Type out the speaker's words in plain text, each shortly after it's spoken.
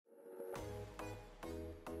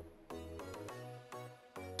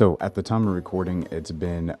So at the time of recording, it's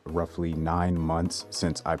been roughly 9 months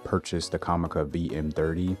since I purchased the Comica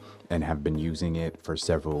VM30 and have been using it for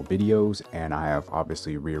several videos. And I have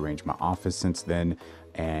obviously rearranged my office since then.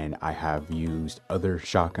 And I have used other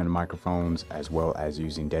shotgun microphones as well as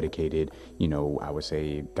using dedicated, I would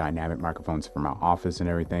say dynamic microphones for my office and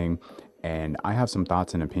everything. And I have some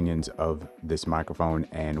thoughts and opinions of this microphone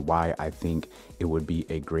and why I think it would be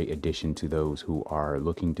a great addition to those who are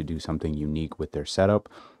looking to do something unique with their setup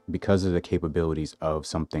because of the capabilities of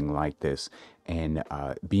something like this and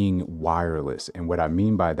being wireless. And what I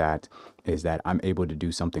mean by that is that I'm able to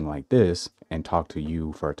do something like this and talk to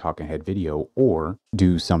you for a talking head video, or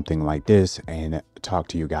do something like this and talk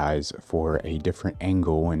to you guys for a different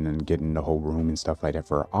angle and then get in the whole room and stuff like that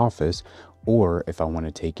for our office. Or if I want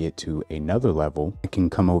to take it to another level, I can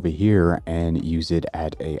come over here and use it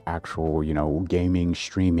at a actual, gaming,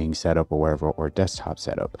 streaming setup or wherever, or desktop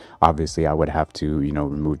setup. Obviously, I would have to,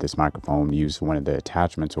 remove this microphone, use one of the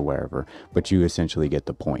attachments or wherever, but you essentially get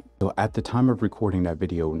the point. So at the time of recording that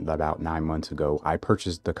video about 9 months ago, I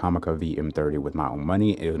purchased the Comica VM30 with my own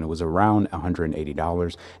money, and it was around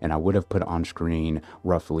 $180, and I would have put on screen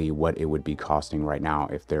roughly what it would be costing right now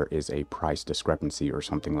if there is a price discrepancy or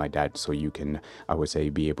something like that, so you can, I would say,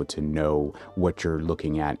 be able to know what you're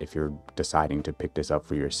looking at if you're deciding to pick this up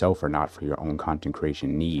for yourself or not for your own content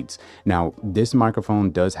creation needs. Now, this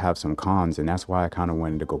microphone does have some cons, and that's why I kind of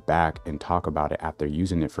wanted to go back and talk about it after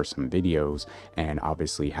using it for some videos and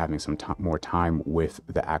obviously having some more time with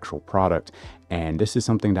the actual product. And this is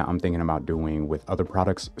something that I'm thinking about doing with other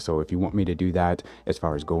products. So if you want me to do that, as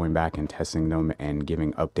far as going back and testing them and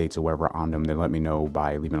giving updates or whatever on them, then let me know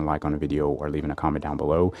by leaving a like on the video or leaving a comment down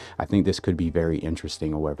below. I think this could be very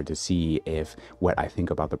interesting or whatever to see if what I think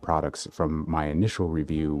about the products from my initial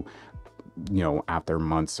review, after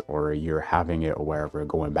months or a year having it or wherever,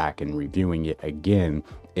 going back and reviewing it again,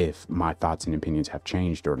 if my thoughts and opinions have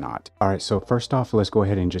changed or not. All right, so first off, let's go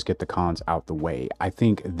ahead and just get the cons out the way. I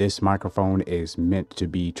think this microphone is meant to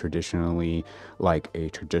be traditionally like a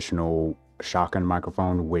traditional shotgun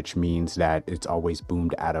microphone, which means that it's always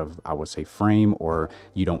boomed out of, I would say, frame, or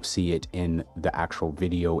you don't see it in the actual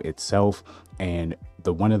video itself. And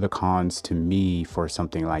one of the cons to me for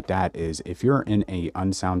something like that is if you're in a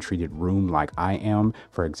unsound treated room like I am,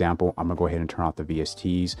 for example, I'm gonna go ahead and turn off the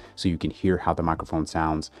VSTs so you can hear how the microphone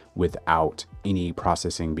sounds without any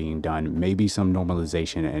processing being done, maybe some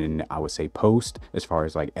normalization and I would say post as far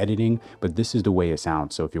as like editing, but this is the way it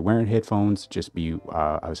sounds. So if you're wearing headphones, just be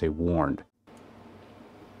I would say warned.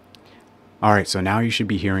 All right, so now you should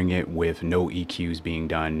be hearing it with no EQs being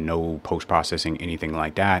done, no post-processing, anything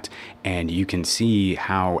like that. And you can see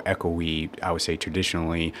how echoey, I would say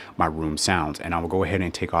traditionally, my room sounds. And I will go ahead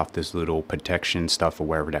and take off this little protection stuff or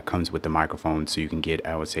wherever that comes with the microphone so you can get,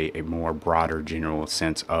 I would say, a more broader general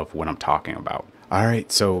sense of what I'm talking about. All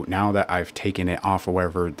right, so now that I've taken it off or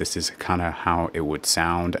whatever, this is kind of how it would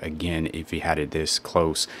sound again if you had it this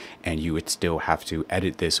close, and you would still have to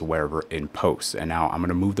edit this wherever in post. And now I'm going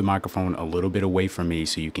to move the microphone a little bit away from me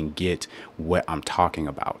so you can get what I'm talking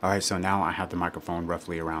about. All right, so now I have the microphone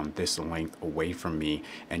roughly around this length away from me,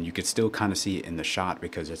 and you could still kind of see it in the shot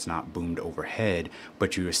because it's not boomed overhead,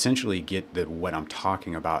 but you essentially get what I'm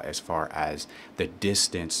talking about as far as the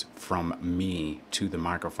distance from me to the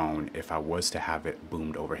microphone if I was to have it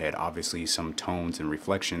boomed overhead. Obviously some tones and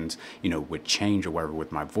reflections would change or whatever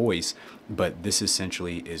with my voice, but this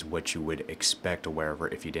essentially is what you would expect or wherever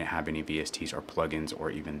if you didn't have any VSTs or plugins or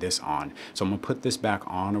even this on. So I'm gonna put this back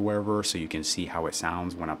on or wherever so you can see how it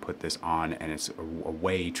sounds when I put this on, and it's a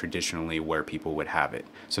way traditionally where people would have it.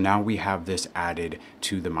 So now we have this added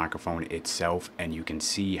to the microphone itself, and you can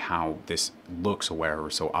see how this looks or wherever.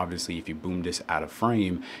 So obviously if you boom this out of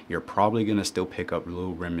frame, you're probably gonna still pick up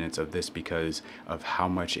little remnants of this because of how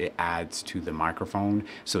much it adds to the microphone.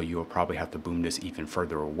 So you'll probably have to boom this even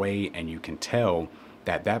further away, and you can tell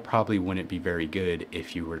that probably wouldn't be very good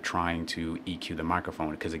if you were trying to EQ the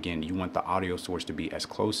microphone, because again, you want the audio source to be as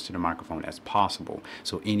close to the microphone as possible.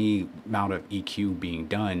 So any amount of EQ being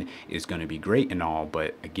done is going to be great and all,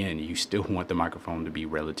 but again, you still want the microphone to be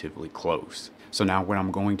relatively close. So now what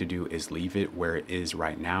I'm going to do is leave it where it is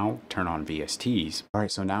right now, turn on VSTs. All right,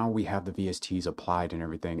 so now we have the VSTs applied and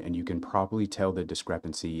everything, and you can probably tell the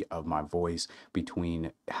discrepancy of my voice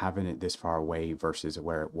between having it this far away versus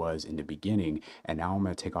where it was in the beginning. And now I'm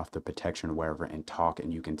going to take off the protection or wherever and talk,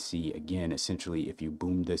 and you can see again, essentially, if you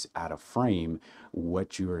boom this out of frame,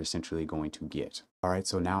 what you are essentially going to get. All right,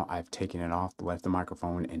 so now I've taken it off, left the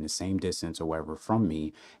microphone in the same distance or wherever from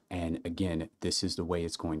me. And again, this is the way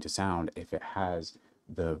it's going to sound if it has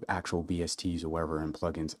the actual VSTs or whatever and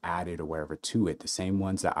plugins added or whatever to it, the same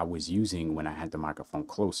ones that I was using when I had the microphone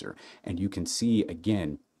closer. And you can see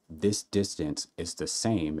again, this distance is the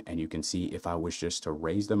same, and you can see if I was just to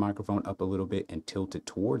raise the microphone up a little bit and tilt it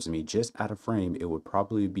towards me just out of frame, it would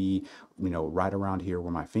probably be, you know, right around here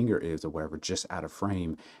where my finger is or whatever, just out of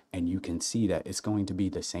frame. And you can see that it's going to be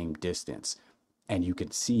the same distance, and you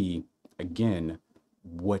can see again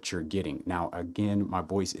what you're getting. Now again, my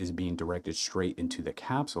voice is being directed straight into the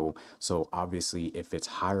capsule, so obviously if it's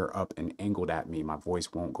higher up and angled at me, my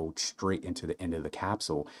voice won't go straight into the end of the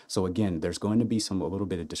capsule. So again, there's going to be a little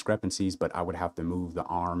bit of discrepancies, but I would have to move the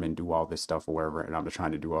arm and do all this stuff or whatever, and I'm not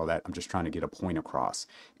trying to do all that. I'm just trying to get a point across,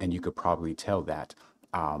 and you could probably tell that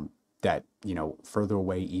that, you know, further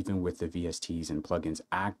away, even with the VSTs and plugins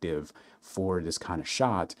active for this kind of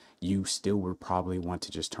shot, you still would probably want to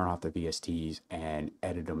just turn off the VSTs and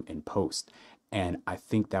edit them in post. And I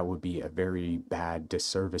think that would be a very bad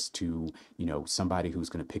disservice to, you know, somebody who's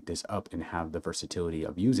going to pick this up and have the versatility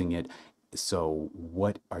of using it. So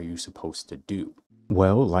what are you supposed to do?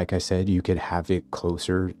 Well, like I said, you could have it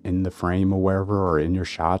closer in the frame or wherever, or in your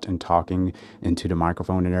shot and talking into the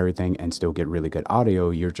microphone and everything and still get really good audio.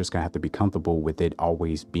 You're just gonna have to be comfortable with it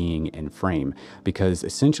always being in frame, because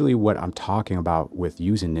essentially what I'm talking about with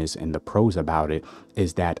using this and the pros about it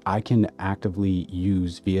is that I can actively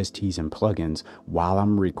use VSTs and plugins while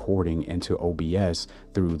I'm recording into OBS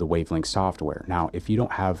through the Wavelength software. Now, if you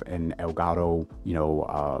don't have an Elgato, you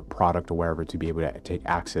know, product or wherever to be able to take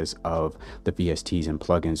access of the VSTs and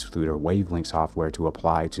plugins through their Wavelength software to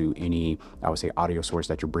apply to any, I would say, audio source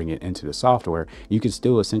that you're bringing into the software, you can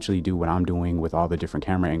still essentially do what I'm doing with all the different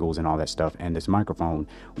camera angles and all that stuff and this microphone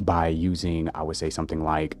by using, I would say, something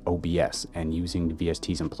like OBS and using the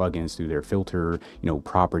VSTs and plugins through their filter, you know,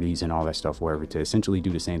 properties and all that stuff, wherever, to essentially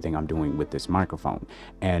do the same thing I'm doing with this microphone.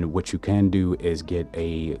 And what you can do is get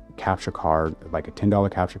a capture card, like a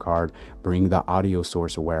 $10 capture card, bring the audio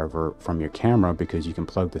source or wherever from your camera, because you can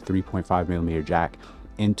plug the 3.5mm jack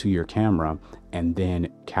into your camera and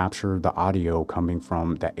then capture the audio coming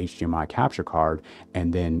from that HDMI capture card,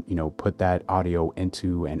 and then, you know, put that audio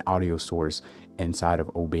into an audio source inside of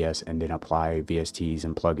OBS and then apply VSTs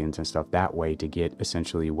and plugins and stuff that way to get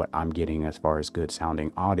essentially what I'm getting as far as good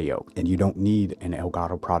sounding audio. And you don't need an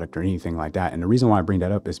Elgato product or anything like that. And the reason why I bring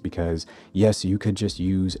that up is because, yes, you could just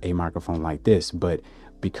use a microphone like this, but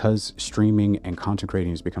because streaming and content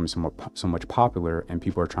creating is becoming so much popular and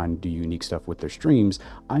people are trying to do unique stuff with their streams,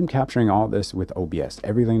 I'm capturing all this with OBS.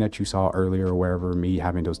 Everything that you saw earlier or wherever, me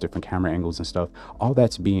having those different camera angles and stuff, all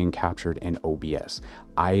that's being captured in OBS.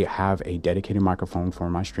 I have a dedicated microphone for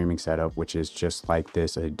my streaming setup, which is just like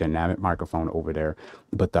this, a dynamic microphone over there.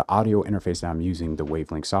 But the audio interface that I'm using, the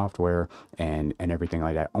Wavelength software and everything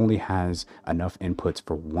like that, only has enough inputs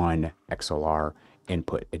for one XLR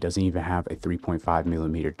input. It doesn't even have a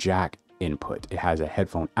 3.5mm jack input. It has a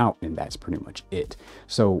headphone out, and that's pretty much it.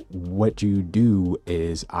 So what you do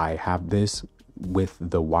is I have this with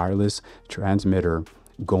the wireless transmitter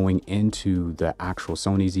going into the actual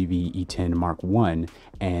Sony ZV-E10 Mark I,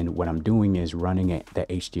 and what I'm doing is running the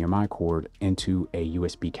HDMI cord into a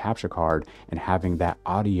USB capture card and having that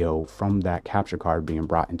audio from that capture card being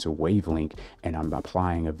brought into Wavelength, and I'm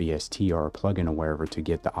applying a VST or a plugin or wherever to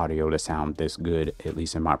get the audio to sound this good. At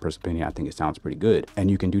least in my personal opinion, I think it sounds pretty good.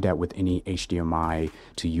 And you can do that with any HDMI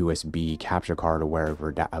to USB capture card or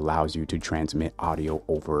wherever that allows you to transmit audio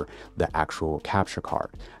over the actual capture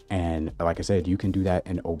card. And like I said, you can do that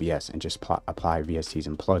in OBS and just apply VSTs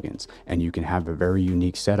and plugins. And you can have a very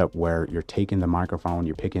unique setup where you're taking the microphone,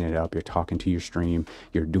 you're picking it up, you're talking to your stream,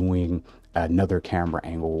 you're doing another camera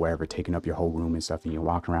angle, wherever, taking up your whole room and stuff, and you're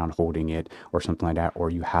walking around holding it or something like that. Or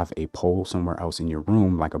you have a pole somewhere else in your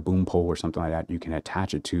room, like a boom pole or something like that, you can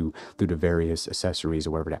attach it to through the various accessories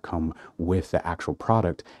or whatever that come with the actual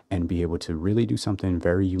product, and be able to really do something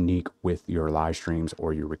very unique with your live streams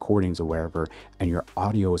or your recordings or wherever. And your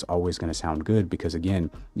audio is always going to sound good because, again,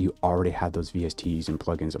 you already have those VSTs and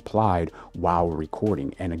plugins applied while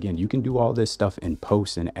recording. And again, you can do all this stuff in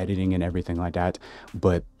post and editing and everything like that,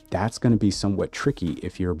 but that's going to be somewhat tricky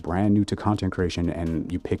if you're brand new to content creation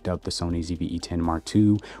and you picked up the Sony ZV-E10 Mark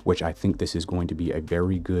II, which I think this is going to be a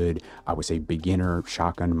very good, I would say, beginner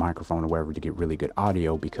shotgun microphone or wherever to get really good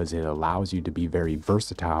audio, because it allows you to be very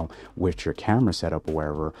versatile with your camera setup or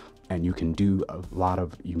wherever. And you can do a lot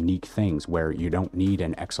of unique things where you don't need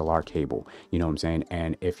an XLR cable, you know what I'm saying?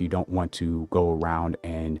 And if you don't want to go around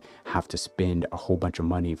and have to spend a whole bunch of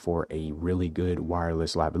money for a really good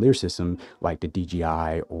wireless lavalier system like the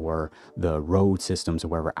DJI or the Rode systems or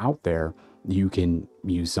wherever out there, you can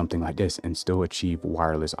use something like this and still achieve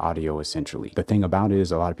wireless audio essentially. The thing about it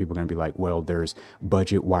is a lot of people are going to be like, well, there's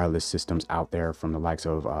budget wireless systems out there from the likes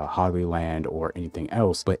of Hollyland or anything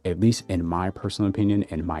else. But at least in my personal opinion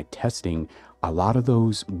and my testing, a lot of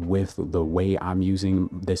those with the way I'm using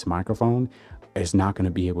this microphone is not going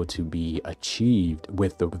to be able to be achieved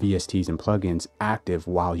with the VSTs and plugins active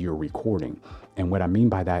while you're recording. And what I mean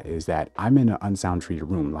by that is that I'm in an unsound treated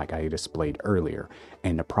room, like I displayed earlier.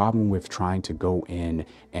 And the problem with trying to go in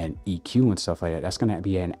and EQ and stuff like that, that's going to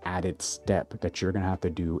be an added step that you're going to have to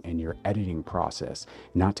do in your editing process.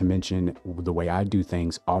 Not to mention the way I do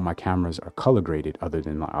things, all my cameras are color graded, other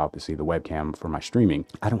than obviously the webcam for my streaming.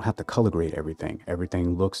 I don't have to color grade everything.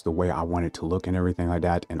 Everything looks the way I want it to look and everything like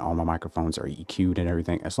that. And all my microphones are EQ'd and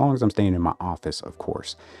everything, as long as I'm staying in my office, of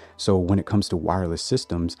course. So when it comes to wireless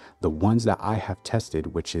systems, the ones that I have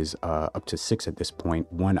tested, which is up to 6 at this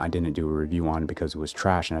point, one I didn't do a review on because it was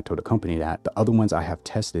trash and I told the company that. The other ones I have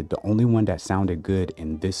tested, the only one that sounded good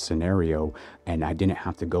in this scenario and I didn't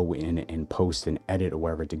have to go in and post and edit or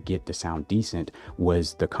whatever to get the sound decent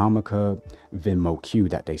was the Comica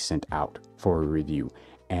VM30 that they sent out for a review.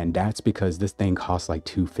 And that's because this thing costs like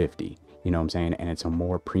 $250. You know what I'm saying? And it's a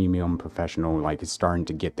more premium professional, like it's starting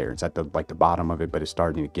to get there. It's at the bottom of it, but it's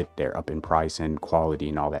starting to get there up in price and quality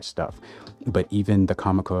and all that stuff. But even the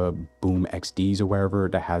Comica Boom XDs or wherever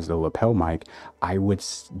that has the lapel mic, I would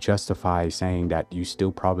justify saying that you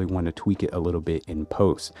still probably want to tweak it a little bit in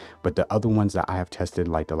post. But the other ones that I have tested,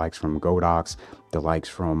 like the likes from Godox, the likes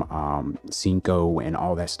from Cinco and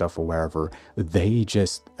all that stuff or wherever, they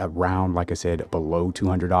just around, like I said, below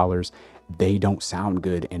 $200. They don't sound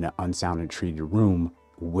good in an unsounded treated room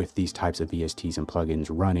with these types of VSTs and plugins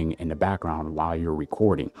running in the background while you're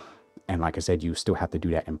recording. And like I said, you still have to do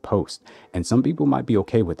that in post. And some people might be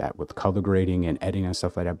okay with that, with color grading and editing and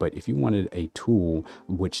stuff like that. But if you wanted a tool,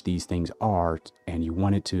 which these things are, and you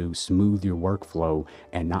wanted to smooth your workflow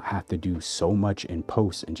and not have to do so much in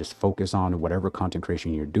post and just focus on whatever content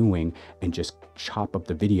creation you're doing and just chop up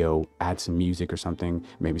the video, add some music or something,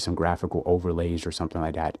 maybe some graphical overlays or something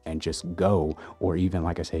like that, and just go. Or even,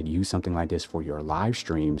 like I said, use something like this for your live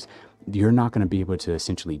streams. You're not going to be able to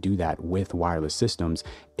essentially do that with wireless systems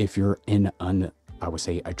if you're in I would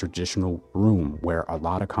say a traditional room where a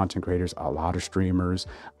lot of content creators, a lot of streamers,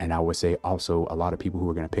 and I would say also a lot of people who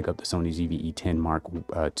are going to pick up the Sony ZV-E10 Mark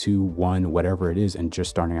II, 1, whatever it is, and just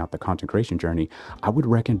starting out the content creation journey. I would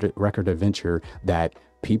record a venture that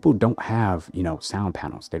people don't have, you know, sound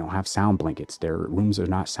panels. They don't have sound blankets. Their rooms are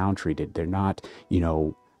not sound treated. They're not, you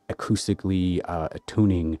know, acoustically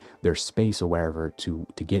tuning their space or wherever to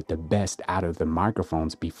get the best out of the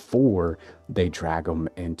microphones before they drag them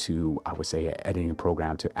into, I would say, an editing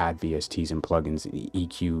program to add VSTs and plugins and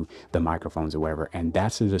EQ the microphones or wherever. And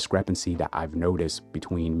that's a discrepancy that I've noticed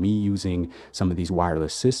between me using some of these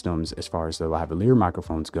wireless systems as far as the lavalier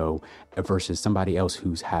microphones go versus somebody else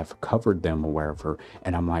who's have covered them or wherever.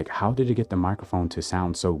 And I'm like, how did it get the microphone to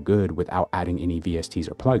sound so good without adding any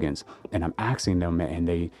VSTs or plugins? And I'm asking them, and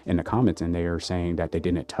they in the comments, and they are saying that they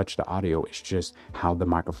didn't touch the audio. It's just how the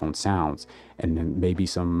microphone sounds, and then maybe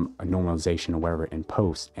some normalization or whatever in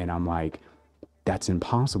post. And I'm like, that's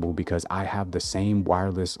impossible because I have the same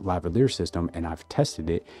wireless lavalier system and I've tested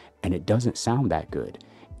it and it doesn't sound that good.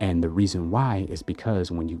 And the reason why is because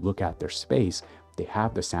when you look at their space, they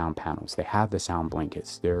have the sound panels, they have the sound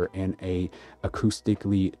blankets, they're in a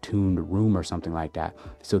acoustically tuned room or something like that.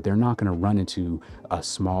 So they're not going to run into a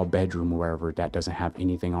small bedroom or wherever that doesn't have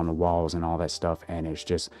anything on the walls and all that stuff, and it's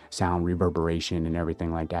just sound reverberation and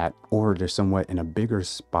everything like that. Or they're somewhat in a bigger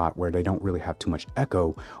spot where they don't really have too much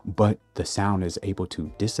echo, but the sound is able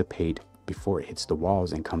to dissipate before it hits the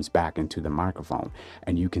walls and comes back into the microphone.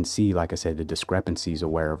 And you can see, like I said, the discrepancies or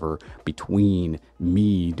wherever between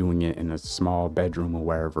me doing it in a small bedroom or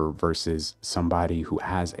wherever versus somebody who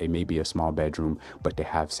has maybe a small bedroom, but they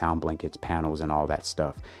have sound blankets, panels, and all that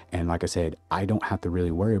stuff. And like I said, I don't have to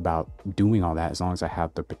really worry about doing all that as long as I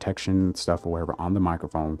have the protection stuff or wherever on the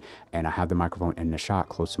microphone, and I have the microphone in the shot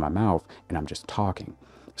close to my mouth, and I'm just talking.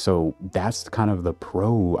 So that's kind of the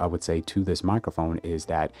pro, I would say, to this microphone, is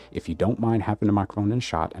that if you don't mind having the microphone in a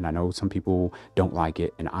shot, and I know some people don't like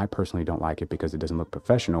it, and I personally don't like it because it doesn't look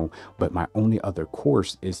professional, but my only other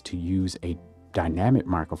course is to use a dynamic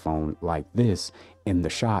microphone like this in the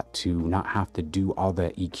shot to not have to do all the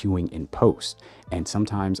EQing in post. And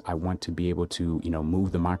sometimes I want to be able to, you know,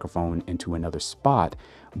 move the microphone into another spot,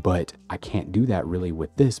 but I can't do that really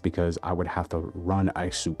with this because I would have to run a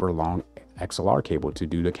super long XLR cable to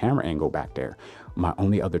do the camera angle back there. My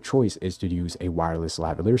only other choice is to use a wireless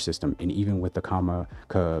lavalier system. And even with the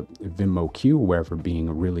Comica VM30, wherever being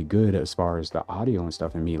really good as far as the audio and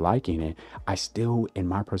stuff and me liking it, I still, in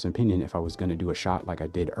my personal opinion, if I was going to do a shot like I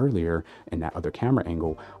did earlier in that other camera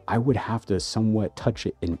angle, I would have to somewhat touch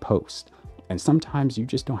it in post. And sometimes you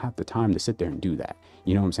just don't have the time to sit there and do that.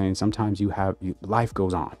 You know what I'm saying? Sometimes life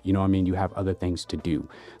goes on, you know what I mean? You have other things to do.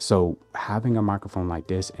 So having a microphone like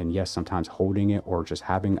this, and yes, sometimes holding it or just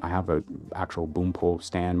I have a actual boom pole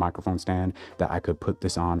stand, microphone stand that I could put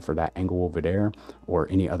this on for that angle over there or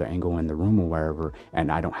any other angle in the room or wherever.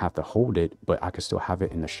 And I don't have to hold it, but I could still have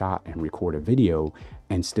it in the shot and record a video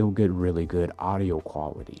and still get really good audio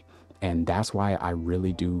quality. And that's why I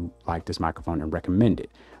really do like this microphone and recommend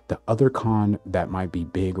it. The other con that might be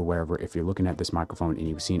big or wherever, if you're looking at this microphone and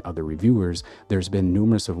you've seen other reviewers, there's been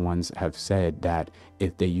numerous of ones have said that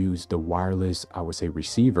if they use the wireless, I would say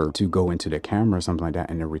receiver to go into the camera or something like that,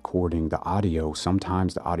 and they're recording the audio,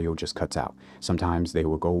 sometimes the audio just cuts out. Sometimes they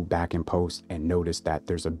will go back in post and notice that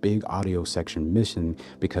there's a big audio section missing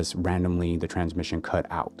because randomly the transmission cut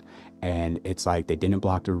out. And it's like they didn't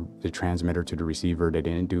block the transmitter to the receiver. They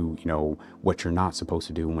didn't do, you know, what you're not supposed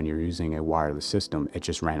to do when you're using a wireless system. It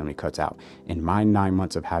just randomly cuts out. In my 9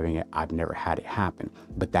 months of having it, I've never had it happen.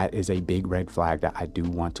 But that is a big red flag that I do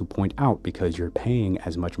want to point out, because you're paying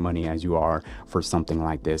as much money as you are for something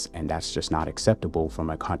like this, and that's just not acceptable from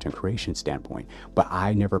a content creation standpoint. But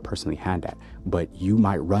I never personally had that, but you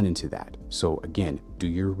might run into that. So again, do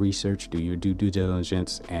your research, do your due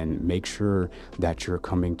diligence, and make sure that you're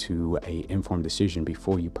coming to a informed decision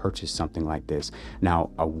before you purchase something like this. Now,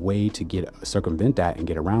 a way to circumvent that and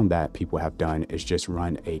get around that people have done is just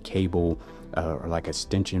run a cable or like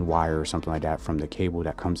extension wire or something like that from the cable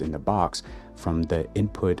that comes in the box from the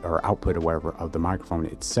input or output or whatever of the microphone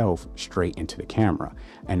itself straight into the camera.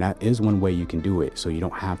 And that is one way you can do it, so you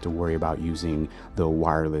don't have to worry about using the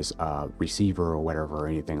wireless receiver or whatever or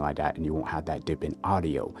anything like that, and you won't have that dip in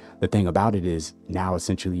audio. The thing about it is now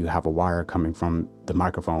essentially you have a wire coming from the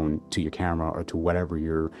microphone to your camera or to whatever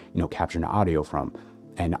you're, you know, capturing the audio from.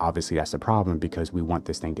 And obviously that's the problem, because we want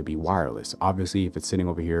this thing to be wireless. Obviously, if it's sitting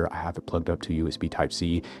over here, I have it plugged up to USB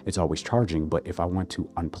Type-C, it's always charging. But if I want to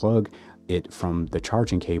unplug it from the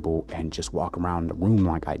charging cable and just walk around the room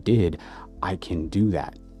like I did, I can do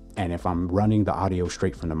that. And if I'm running the audio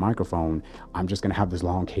straight from the microphone, I'm just going to have this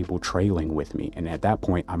long cable trailing with me. And at that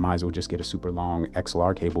point, I might as well just get a super long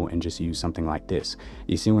XLR cable and just use something like this.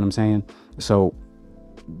 You see what I'm saying? So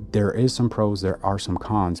there is some pros, there are some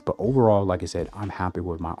cons, but overall, like I said, I'm happy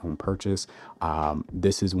with my own purchase.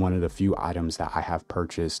 This is one of the few items that I have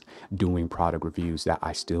purchased doing product reviews that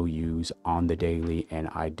I still use on the daily, and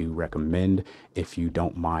I do recommend if you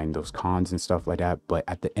don't mind those cons and stuff like that. But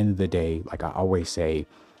at the end of the day, like I always say,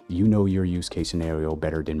 you know your use case scenario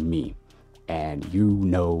better than me. And you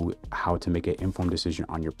know how to make an informed decision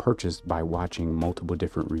on your purchase by watching multiple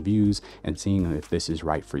different reviews and seeing if this is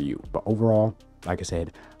right for you. But overall, like I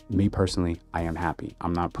said, me personally, I am happy.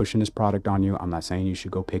 I'm not pushing this product on you. I'm not saying you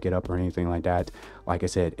should go pick it up or anything like that. Like I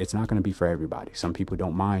said, it's not going to be for everybody. Some people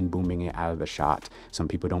don't mind booming it out of the shot. Some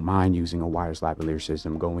people don't mind using a wireless lavalier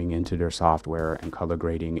system, going into their software and color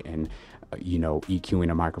grading and you know, EQing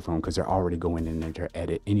a microphone, because they're already going in there to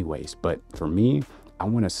edit anyways. But for me, I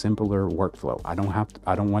want a simpler workflow. I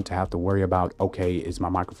don't want to have to worry about, okay, is my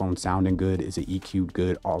microphone sounding good? Is it EQ'd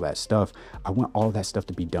good? All that stuff. I want all that stuff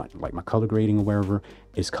to be done. Like my color grading or wherever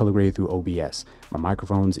is color graded through OBS. My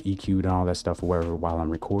microphone's EQ'd and all that stuff or wherever while I'm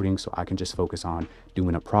recording, so I can just focus on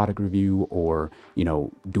doing a product review or, you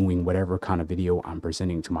know, doing whatever kind of video I'm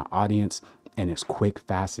presenting to my audience. And it's quick,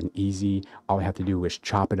 fast, and easy. All I have to do is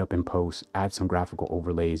chop it up in post, add some graphical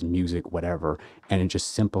overlays, music, whatever, and it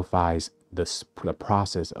just simplifies the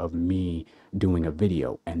process of me doing a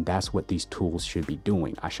video. And that's what these tools should be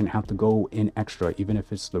doing. I shouldn't have to go in extra, even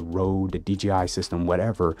if it's the Rode, the DJI system,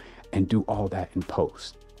 whatever, and do all that in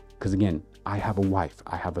post. Because again, I have a wife,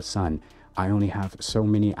 I have a son. I only have so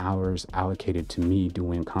many hours allocated to me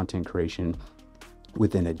doing content creation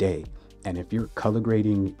within a day. And if you're color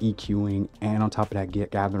grading, EQing, and on top of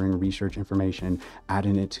that, gathering research information,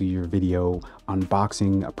 adding it to your video,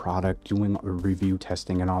 unboxing a product, doing a review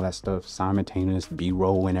testing and all that stuff, simultaneous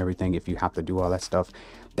B-roll and everything, if you have to do all that stuff,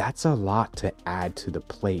 that's a lot to add to the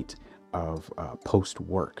plate of post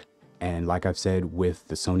work. And like I've said with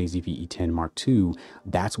the Sony ZV-E10 Mark II,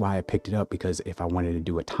 that's why I picked it up, because if I wanted to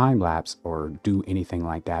do a time lapse or do anything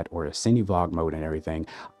like that, or a cine vlog mode and everything,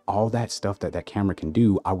 all that stuff that camera can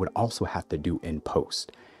do, I would also have to do in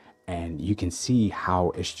post. And you can see how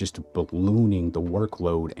it's just ballooning the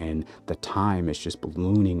workload, and the time is just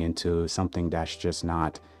ballooning into something that's just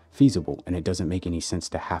not feasible and it doesn't make any sense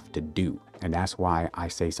to have to do. And that's why I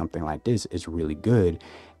say something like this is really good.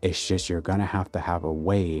 It's just you're gonna have to have a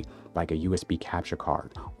way, like a USB capture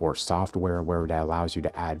card or software where that allows you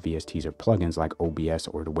to add VSTs or plugins like OBS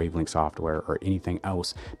or the Wavelength software or anything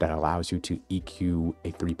else that allows you to EQ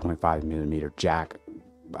a 3.5mm jack,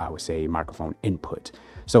 I would say, microphone input.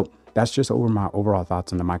 So that's just my overall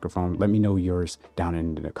thoughts on the microphone. Let me know yours down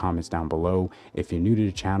in the comments down below. If you're new to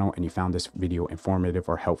the channel and you found this video informative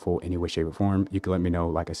or helpful in any way, shape, or form, you can let me know,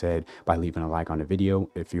 like I said, by leaving a like on the video.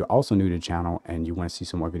 If you're also new to the channel and you want to see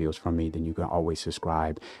some more videos from me, then you can always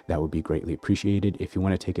subscribe. That would be greatly appreciated. If you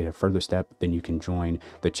want to take it a further step, then you can join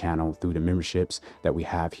the channel through the memberships that we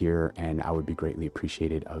have here, and I would be greatly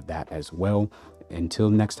appreciated of that as well. Until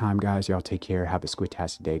next time, guys, y'all take care. Have a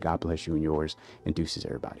squid-tastic day. God bless you and yours. And deuces,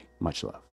 everybody. Much love.